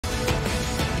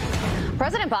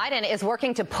President Biden is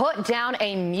working to put down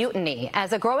a mutiny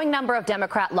as a growing number of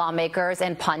Democrat lawmakers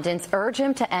and pundits urge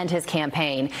him to end his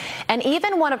campaign. And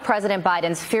even one of President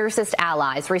Biden's fiercest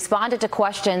allies responded to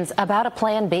questions about a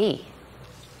plan B.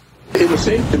 It would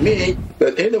seem to me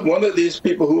that any one of these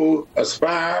people who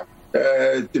aspire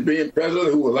to being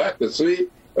president, who would like to see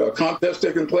a contest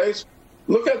taking place,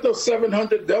 look at those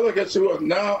 700 delegates who are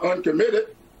now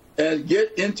uncommitted and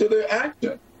get into their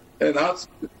action. And I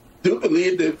do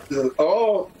believe that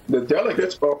all the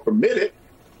delegates are committed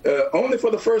only for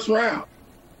the first round.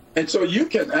 And so you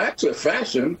can actually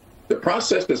fashion the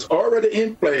process that's already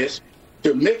in place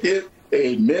to make it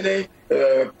a mini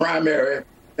primary.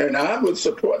 And I would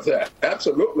support that.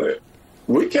 Absolutely.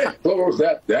 We can't close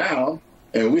that down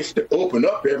and wish to open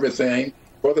up everything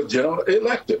for the general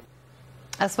election.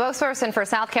 A spokesperson for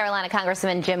South Carolina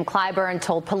Congressman Jim Clyburn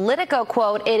told Politico,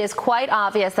 quote, "It is quite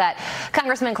obvious that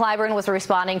Congressman Clyburn was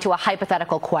responding to a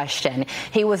hypothetical question.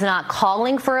 He was not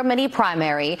calling for a mini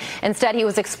primary. Instead, he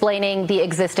was explaining the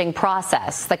existing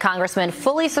process. The congressman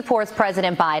fully supports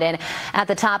President Biden at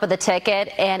the top of the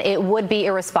ticket, and it would be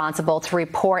irresponsible to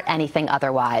report anything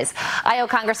otherwise." Iowa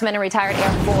Congressman and retired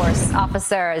Air Force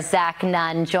officer Zach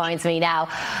Nunn joins me now.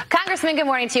 Congressman, good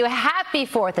morning to you. Happy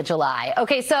 4th of July.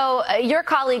 Okay, so your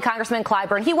colleague, Congressman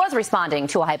Clyburn, he was responding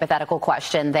to a hypothetical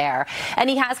question there. And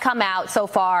he has come out so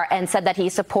far and said that he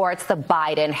supports the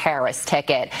Biden-Harris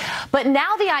ticket. But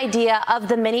now the idea of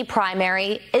the mini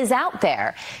primary is out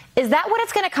there. Is that what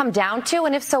it's going to come down to?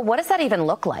 And if so, what does that even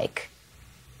look like?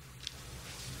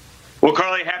 Well,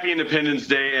 Carly, happy Independence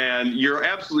Day. And you're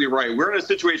absolutely right. We're in a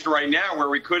situation right now where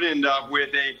we could end up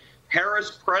with a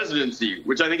Harris presidency,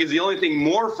 which I think is the only thing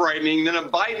more frightening than a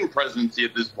Biden presidency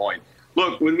at this point.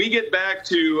 Look, when we get back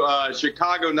to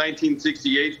Chicago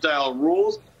 1968 style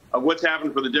rules of what's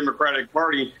happened for the Democratic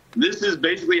Party, this is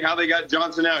basically how they got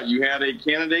Johnson out. You had a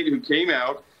candidate who came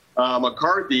out,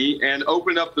 McCarthy, and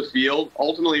opened up the field.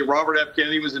 Ultimately, Robert F.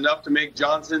 Kennedy was enough to make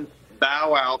Johnson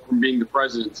bow out from being the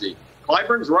presidency.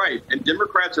 Clyburn's right, and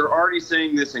Democrats are already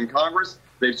saying this in Congress.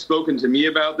 They've spoken to me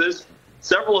about this.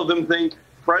 Several of them think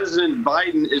President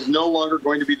Biden is no longer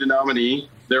going to be the nominee.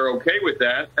 They're okay with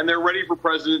that, and they're ready for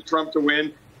President Trump to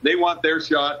win. They want their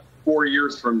shot 4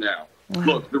 years from now. Wow.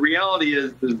 Look, the reality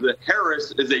is that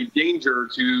Harris is a danger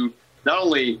to not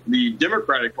only the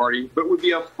Democratic Party, but would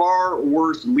be a far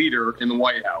worse leader in the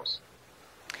White House.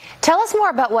 Tell us more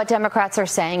about what Democrats are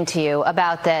saying to you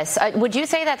about this. Would you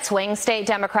say that swing state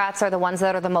Democrats are the ones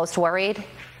that are the most worried?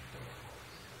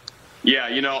 Yeah,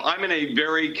 you know, I'm in a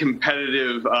very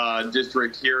competitive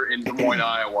district here in Des Moines,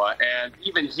 Iowa. And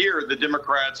even here, the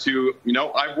Democrats who, you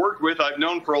know, I've worked with, I've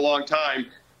known for a long time,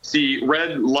 see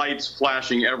red lights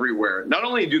flashing everywhere. Not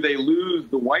only do they lose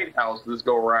the White House this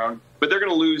go around, but they're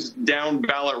going to lose down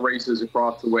ballot races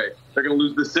across the way. They're going to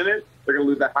lose the Senate, they're going to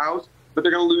lose the House, but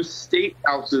they're going to lose state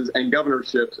houses and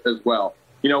governorships as well.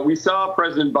 You know, we saw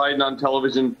President Biden on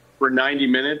television for 90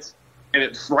 minutes, and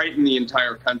it frightened the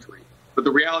entire country. But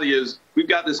the reality is we've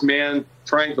got this man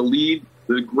trying to lead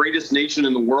the greatest nation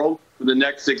in the world for the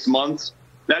next 6 months.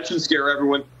 That should scare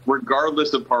everyone,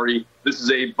 regardless of party. This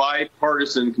is a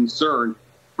bipartisan concern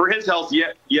for his health,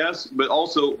 yes, but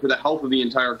also for the health of the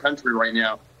entire country right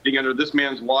now. Being under this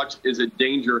man's watch is a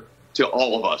danger to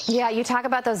all of us. Yeah, you talk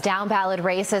about those down ballot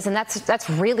races, and that's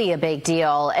really a big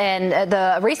deal. And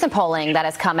the recent polling that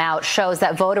has come out shows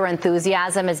that voter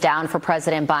enthusiasm is down for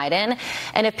President Biden.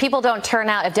 And if people don't turn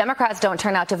out, if Democrats don't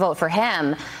turn out to vote for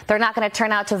him, they're not going to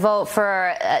turn out to vote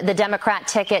for the Democrat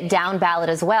ticket down ballot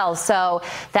as well. So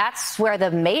that's where the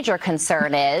major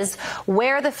concern is,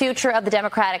 where the future of the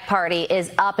Democratic Party is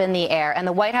up in the air. And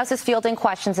the White House is fielding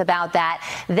questions about that.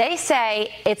 They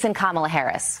say it's in Kamala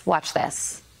Harris. Watch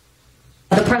this.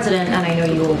 The president, and I know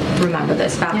you'll remember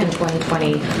this, back in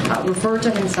 2020, referred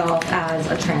to himself as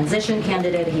a transition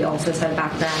candidate. He also said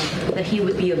back then that he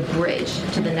would be a bridge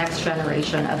to the next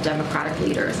generation of Democratic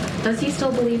leaders. Does he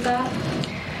still believe that?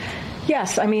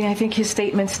 Yes, I mean, I think his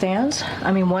statement stands.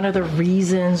 I mean, one of the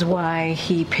reasons why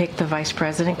he picked the vice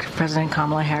president, President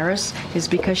Kamala Harris, is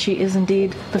because she is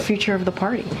indeed the future of the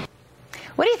party.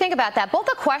 What do you think about that? Both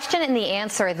the question and the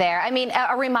answer there. I mean,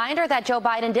 a reminder that Joe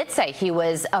Biden did say he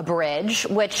was a bridge,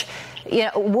 which, you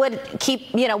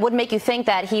know, would make you think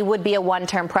that he would be a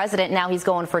one-term president. Now he's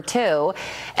going for 2.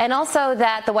 And also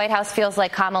that the White House feels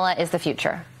like Kamala is the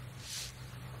future.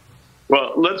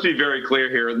 Well, let's be very clear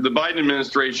here. The Biden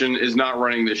administration is not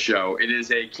running this show. It is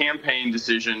a campaign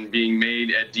decision being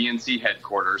made at DNC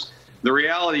headquarters. The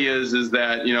reality is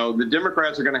that, you know, the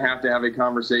Democrats are going to have a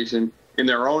conversation in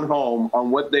their own home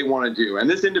on what they want to do. And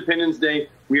this Independence Day,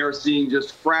 we are seeing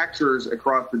just fractures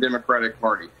across the Democratic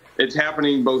Party. It's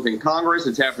happening both in Congress.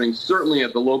 It's happening certainly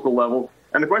at the local level.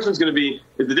 And the question is going to be,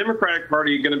 is the Democratic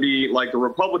Party going to be like the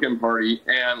Republican Party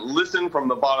and listen from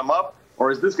the bottom up,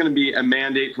 or is this going to be a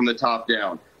mandate from the top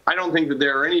down? I don't think that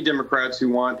there are any Democrats who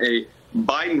want a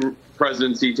Biden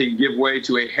presidency to give way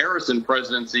to a Harrison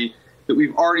presidency that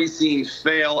we've already seen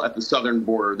fail at the southern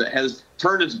border, that has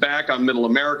turned its back on middle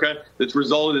America, that's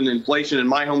resulted in inflation in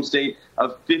my home state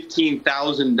of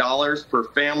 $15,000 per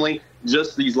family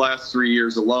just these last 3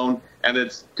 years alone. And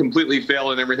it's completely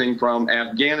failed in everything from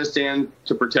Afghanistan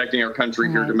to protecting our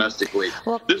country here domestically.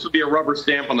 Well, this would be a rubber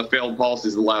stamp on the failed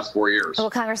policies of the last 4 years.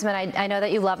 Well, Congressman, I know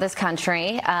that you love this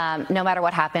country, no matter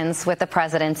what happens with the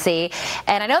presidency.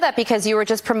 And I know that because you were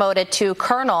just promoted to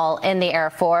colonel in the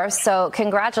Air Force. So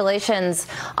congratulations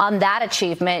on that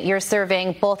achievement. You're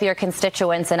serving both your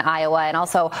constituents in Iowa and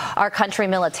also our country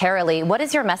militarily. What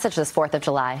is your message this 4th of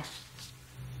July?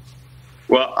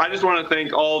 Well, I just want to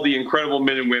thank all the incredible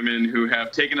men and women who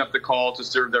have taken up the call to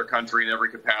serve their country in every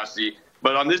capacity.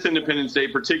 But on this Independence Day,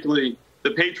 particularly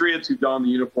the patriots who don the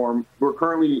uniform, who are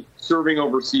currently serving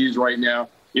overseas right now.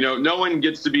 You know, no one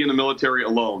gets to be in the military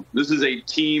alone. This is a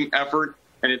team effort,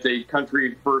 and it's a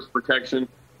country first protection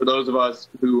for those of us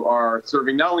who are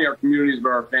serving not only our communities, but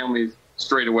our families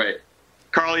straight away.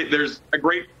 Carly, there's a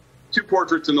great two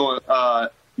portraits in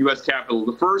the U.S. Capitol.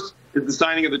 The first is the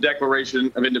signing of the Declaration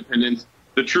of Independence,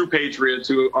 the true patriots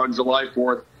who on July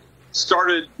 4th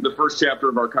started the first chapter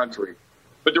of our country.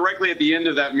 But directly at the end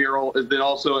of that mural is then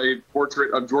also a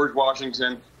portrait of George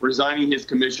Washington resigning his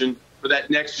commission for that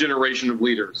next generation of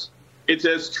leaders. It's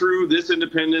as true this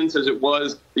independence as it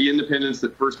was the independence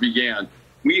that first began.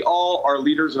 We all are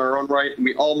leaders in our own right, and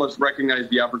we all must recognize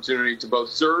the opportunity to both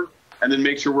serve and then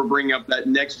make sure we're bringing up that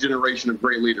next generation of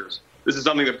great leaders. This is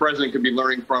something the president could be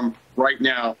learning from right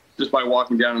now just by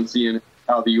walking down and seeing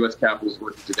how the U.S. Capitol is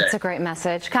working today. That's a great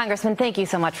message. Congressman, thank you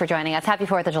so much for joining us. Happy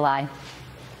 4th of July.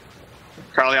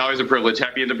 Carly, always a privilege.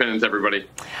 Happy Independence, everybody.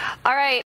 All right.